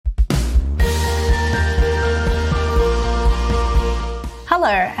Hello,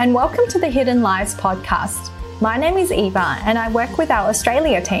 and welcome to the Hidden Lives podcast. My name is Eva, and I work with our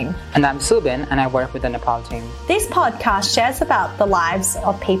Australia team. And I'm Subin, and I work with the Nepal team. This podcast shares about the lives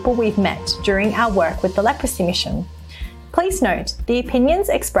of people we've met during our work with the leprosy mission. Please note, the opinions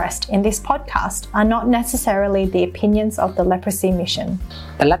expressed in this podcast are not necessarily the opinions of the leprosy mission.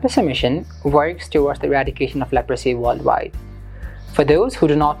 The leprosy mission works towards the eradication of leprosy worldwide. For those who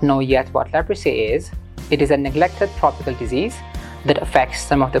do not know yet what leprosy is, it is a neglected tropical disease that affects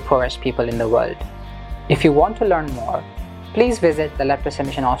some of the poorest people in the world. If you want to learn more, please visit the Leprosy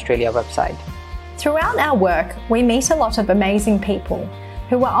Mission Australia website. Throughout our work, we meet a lot of amazing people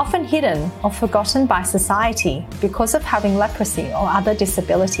who are often hidden or forgotten by society because of having leprosy or other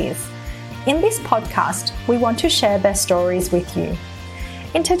disabilities. In this podcast, we want to share their stories with you.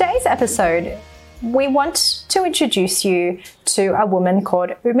 In today's episode, we want to introduce you to a woman called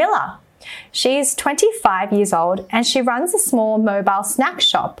Urmila. She's 25 years old and she runs a small mobile snack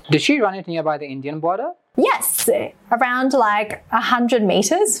shop. Did she run it nearby the Indian border? Yes, around like 100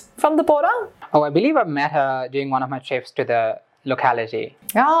 meters from the border. Oh, I believe I met her during one of my trips to the locality.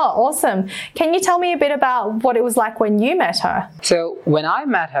 Oh, awesome. Can you tell me a bit about what it was like when you met her? So when I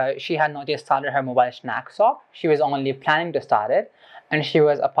met her, she had not yet started her mobile snack shop. She was only planning to start it, and she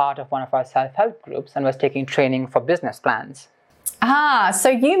was a part of one of our self-help groups and was taking training for business plans. So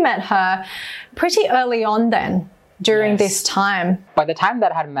you met her pretty early on then, during this time. By the time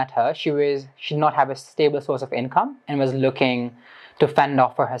that I had met her, she did not have a stable source of income and was looking to fend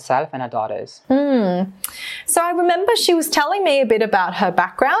off for herself and her daughters. So I remember she was telling me a bit about her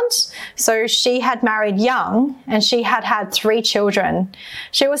background. So she had married young and she had had 3 children.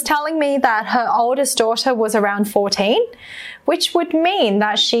 She was telling me that her oldest daughter was around 14, which would mean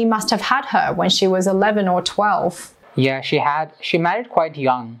that she must have had her when she was 11 or 12. Yeah, she married quite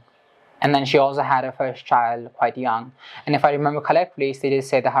young. And then she also had her first child quite young. And if I remember correctly, they did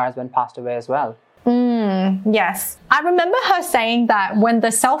say that her husband passed away as well. Yes. I remember her saying that when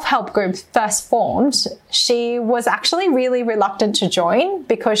the self-help group first formed, she was actually really reluctant to join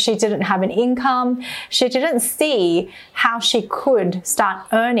because she didn't have an income. She didn't see how she could start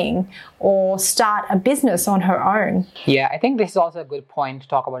earning or start a business on her own. Yeah, I think this is also a good point to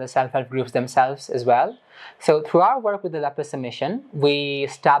talk about the self-help groups themselves as well. So through our work with the Leprosy Mission, we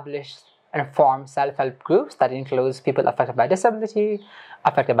established and form self-help groups that includes people affected by disability,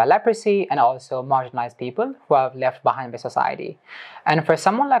 affected by leprosy, and also marginalized people who are left behind by society. And for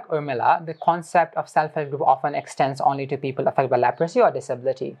someone like Urmila, the concept of self-help group often extends only to people affected by leprosy or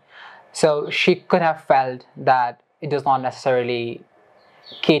disability. So she could have felt that it does not necessarily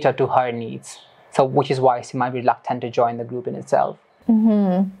cater to her needs. So which is why she might be reluctant to join the group in itself.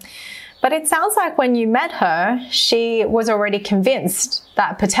 But it sounds like when you met her, she was already convinced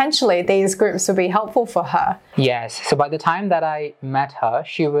that potentially these groups would be helpful for her. Yes. So by the time that I met her,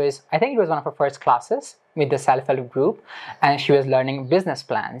 I think it was one of her first classes with the self-help group, and she was learning business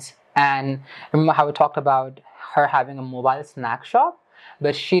plans. And remember how we talked about her having a mobile snack shop,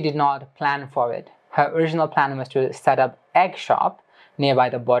 but she did not plan for it. Her original plan was to set up egg shop nearby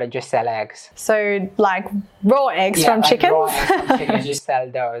the border, just sell eggs. So like raw eggs from chickens? Raw eggs from chickens, just sell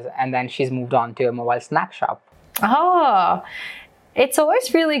those. And then she's moved on to a mobile snack shop. Oh, it's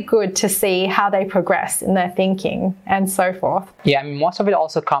always really good to see how they progress in their thinking and so forth. Yeah, I mean, most of it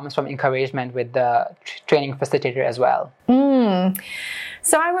also comes from encouragement with the training facilitator as well.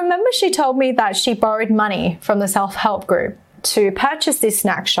 So I remember she told me that she borrowed money from the self-help group to purchase this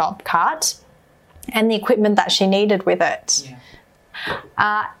snack shop cart and the equipment that she needed with it. Yeah.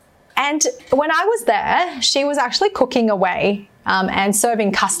 And when I was there, she was actually cooking away and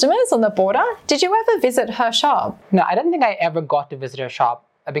serving customers on the border. Did you ever visit her shop? No, I don't think I ever got to visit her shop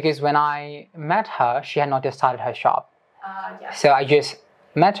because when I met her, she had not just started her shop. So I just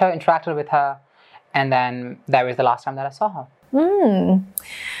met her, interacted with her, and then that was the last time that I saw her.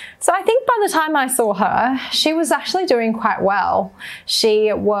 So I think by the time I saw her, she was actually doing quite well.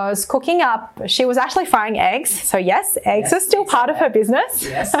 She was cooking up, she was actually frying eggs. So yes, eggs are still part of her business.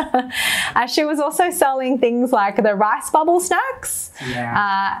 Yes. She was also selling things like the rice bubble snacks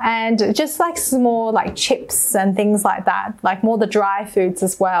and just like small like chips and things like that, like more the dry foods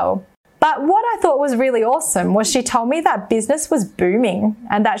as well. But what I thought was really awesome was she told me that business was booming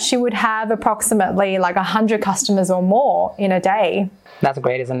and that she would have approximately like 100 customers or more in a day. That's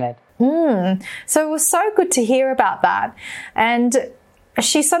great, isn't it? So it was so good to hear about that. And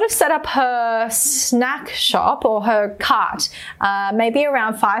she sort of set up her snack shop or her cart maybe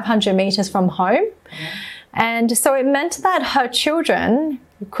around 500 meters from home. And so it meant that her children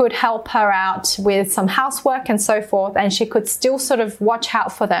could help her out with some housework and so forth, and she could still sort of watch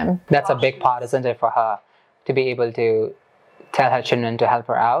out for them. That's a big part, isn't it, for her to be able to tell her children to help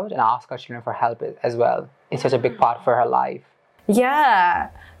her out and ask her children for help as well. It's such a big part for her life. Yeah.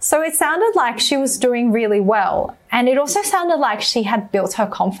 So it sounded like she was doing really well. And it also sounded like she had built her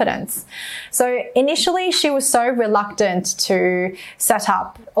confidence. So initially she was so reluctant to set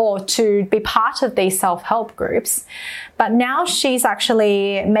up or to be part of these self-help groups. But now she's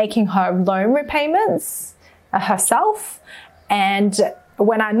actually making her loan repayments herself. And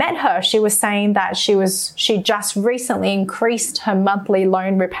when I met her, she was saying that she just recently increased her monthly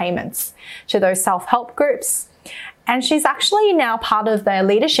loan repayments to those self-help groups. And she's actually now part of their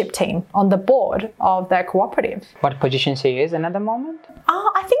leadership team on the board of their cooperative. What position she is in at the moment?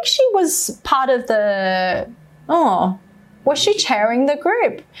 I think she was part of was she chairing the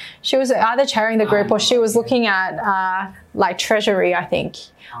group? She was either chairing the group or she was looking at like treasury, I think.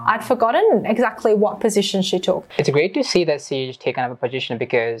 I'd forgotten exactly what position she took. It's great to see that she's taken up a position,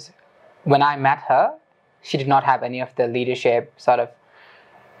 because when I met her, she did not have any of the leadership sort of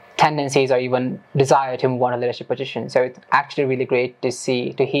tendencies or even desire to move on a leadership position. So it's actually really great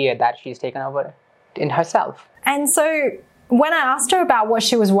to hear that she's taken over in herself. And so when I asked her about what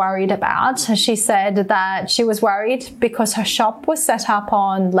she was worried about, she said that she was worried because her shop was set up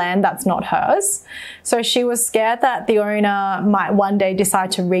on land that's not hers. So she was scared that the owner might one day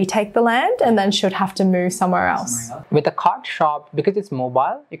decide to retake the land and then she'd have to move somewhere else. With the cart shop, because it's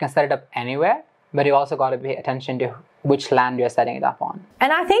mobile, you can set it up anywhere, but you also got to pay attention to which land you're setting it up on.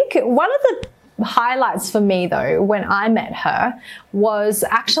 And I think one of the highlights for me, though, when I met her was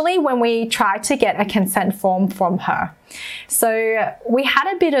actually when we tried to get a consent form from her. So we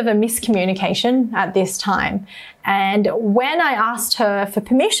had a bit of a miscommunication at this time. And when I asked her for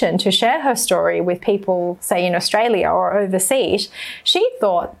permission to share her story with people, say in Australia or overseas, she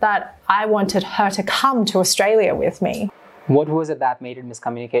thought that I wanted her to come to Australia with me. What was it that made it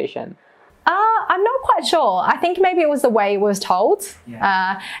miscommunication? I'm not quite sure. I think maybe it was the way it was told.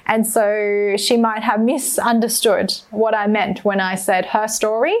 Yeah. And so she might have misunderstood what I meant when I said her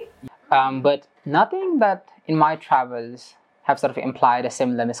story. But nothing that in my travels have sort of implied a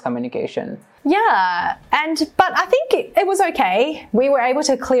similar miscommunication. Yeah, but I think it was okay. We were able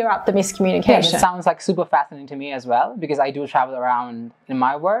to clear up the miscommunication. Yeah, it sounds like super fascinating to me as well, because I do travel around in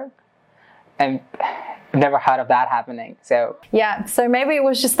my work and I've never heard of that happening. So maybe it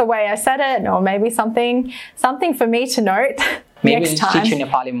was just the way I said it, or maybe something for me to note next time. Maybe teach you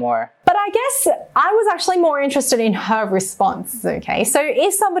Nepali more. But I guess I was actually more interested in her response, okay? So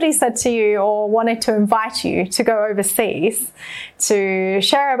if somebody said to you or wanted to invite you to go overseas to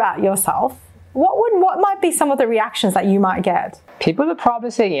share about yourself, what might be some of the reactions that you might get? People would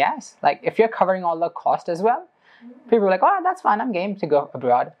probably say yes. Like, if you're covering all the cost as well, people are like, oh, that's fine, I'm game to go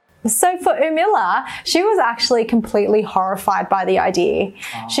abroad. So for Urmila, she was actually completely horrified by the idea.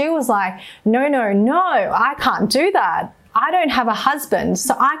 Oh. She was like, no, I can't do that. I don't have a husband,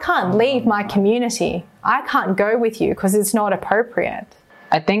 so I can't leave my community. I can't go with you because it's not appropriate.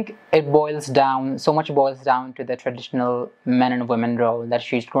 I think it boils down to the traditional men and women role that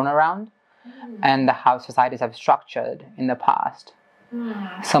she's grown around and how societies have structured in the past.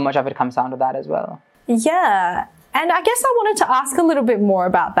 So much of it comes down to that as well. Yeah. And I guess I wanted to ask a little bit more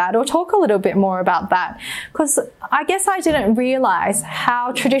about that, or talk a little bit more about that, because I guess I didn't realize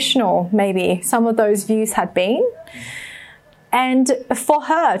how traditional maybe some of those views had been. And for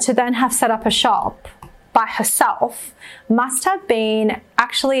her to then have set up a shop by herself must have been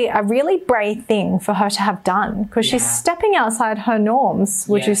actually a really brave thing for her to have done, because she's stepping outside her norms,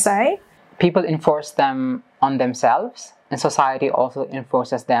 would you say? People enforce them on themselves, and society also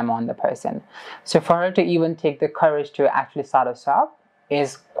enforces them on the person. So for her to even take the courage to actually start a shop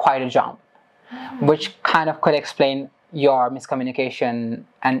is quite a jump, which kind of could explain your miscommunication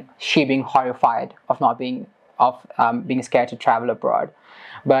and she being horrified of being scared to travel abroad.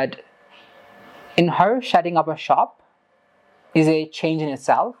 But in her setting up a shop is a change in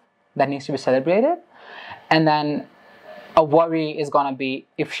itself that needs to be celebrated. And then a worry is going to be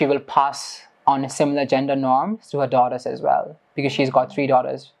if she will pass on similar gender norms to her daughters as well, because she's got 3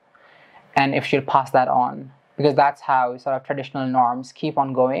 daughters, and if she'll pass that on, because that's how sort of traditional norms keep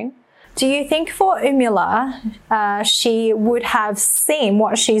on going. Do you think for Urmila, she would have seen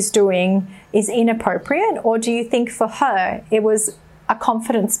what she's doing is inappropriate, or do you think for her it was a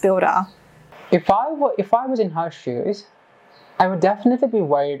confidence builder? If I was in her shoes, I would definitely be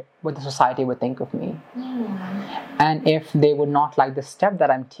worried what the society would think of me, and if they would not like the step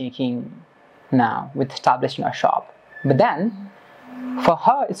that I'm taking now with establishing a shop. But then for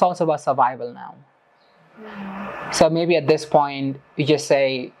her, it's also about survival now. So maybe at this point you just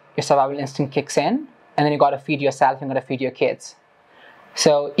say your survival instinct kicks in, and then you got to feed yourself and got to feed your kids.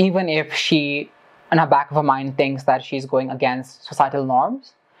 So even if she in her back of her mind thinks that she's going against societal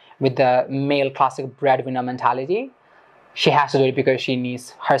norms with the male classic breadwinner mentality. She has to do it because she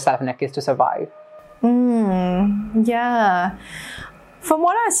needs herself and her kids to survive. Yeah. From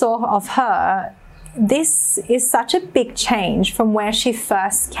what I saw of her, this is such a big change from where she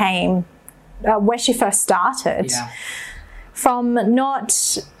first came, where she first started. Yeah. From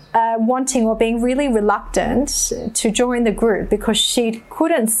not wanting or being really reluctant to join the group because she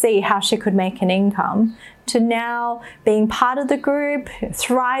couldn't see how she could make an income, to now being part of the group,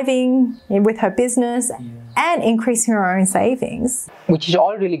 thriving with her business and increasing her own savings. Which is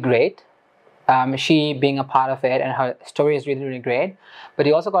all really great. She being a part of it, and her story is really, really great. But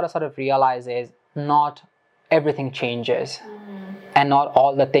you also got to sort of realize is not everything changes and not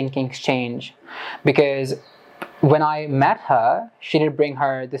all the thinkings change. Because when I met her, she did bring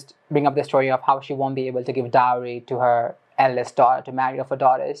up the story of how she won't be able to give dowry to her eldest daughter, to marry off her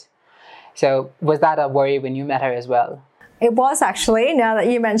daughters. So was that a worry when you met her as well? It was actually, now that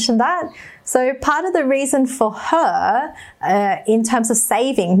you mentioned that. So part of the reason for her, in terms of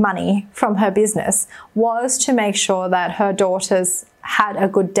saving money from her business, was to make sure that her daughters had a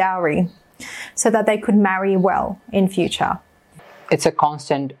good dowry so that they could marry well in future. It's a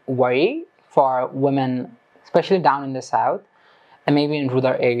constant worry for women, especially down in the South and maybe in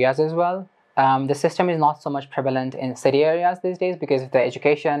rural areas as well. The system is not so much prevalent in city areas these days because of the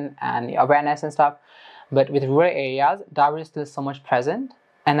education and awareness and stuff. But with rural areas, dowry is still so much present.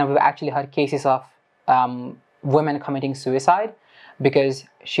 And then we've actually heard cases of women committing suicide because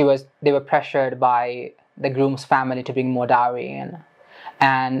they were pressured by the groom's family to bring more dowry in.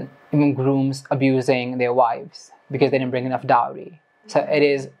 And even grooms abusing their wives because they didn't bring enough dowry. So it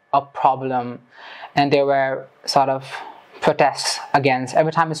is a problem. And there were sort of protests against,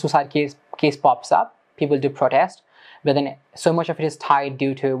 every time a suicide case pops up, people do protest. But then so much of it is tied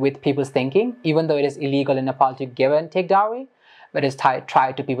with people's thinking, even though it is illegal in Nepal to give and take dowry, but it's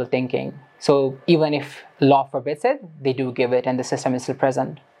tied to people thinking. So even if law forbids it, they do give it and the system is still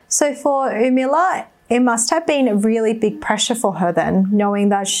present. So for Urmila, it must have been a really big pressure for her then, knowing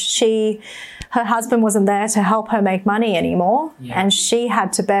that her husband wasn't there to help her make money anymore, and she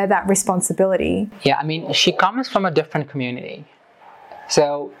had to bear that responsibility. Yeah, I mean, she comes from a different community.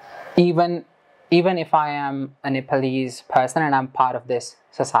 So even if I am a Nepalese person and I'm part of this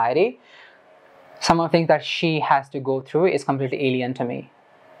society, some of the things that she has to go through is completely alien to me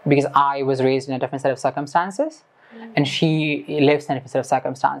because I was raised in a different set of circumstances and she lives in a different set of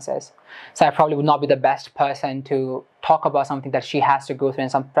circumstances. So I probably would not be the best person to talk about something that she has to go through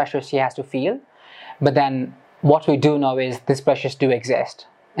and some pressures she has to feel. But then what we do know is these pressures do exist.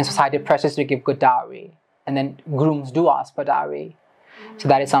 And society pressures to give good dowry. And then grooms do ask for dowry. So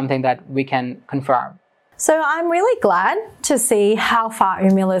that is something that we can confirm. So I'm really glad to see how far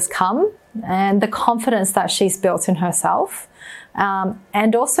Urmila's come and the confidence that she's built in herself.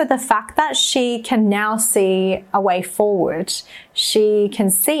 And also the fact that she can now see a way forward. She can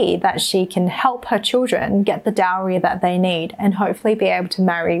see that she can help her children get the dowry that they need and hopefully be able to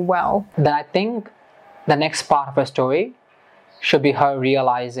marry well. Then I think the next part of her story should be her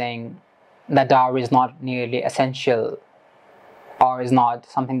realizing that dowry is not nearly essential or is not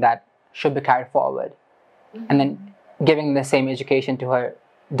something that should be carried forward. And then giving the same education to her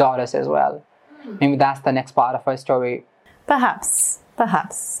daughters as well. Maybe that's the next part of her story. Perhaps.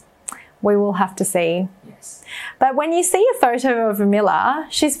 We will have to see. Yes. But when you see a photo of Urmila,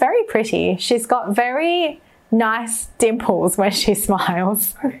 she's very pretty. She's got very nice dimples when she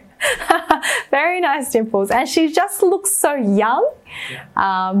smiles. Very nice dimples. And she just looks so young,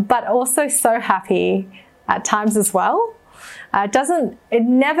 but also so happy at times as well.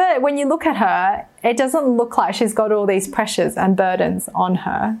 When you look at her, it doesn't look like she's got all these pressures and burdens on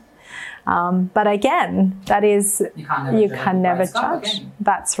her. But again, that is, you can never judge.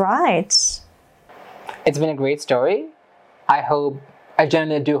 That's right. It's been a great story. I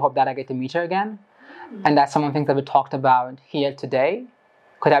genuinely do hope that I get to meet her again. And that some of the things that we talked about here today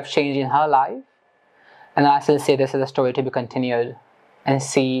could have changed in her life. And I still say this as a story to be continued and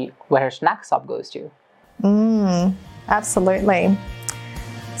see where her next stop goes to. Absolutely.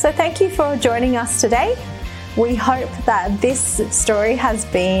 So thank you for joining us today. We hope that this story has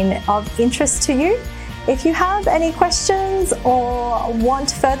been of interest to you. If you have any questions or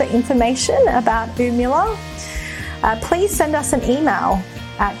want further information about Urmila, please send us an email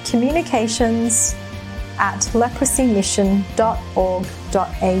at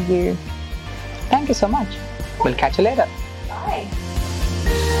communications@leprosymission.org.au. Thank you so much. We'll catch you later. Bye.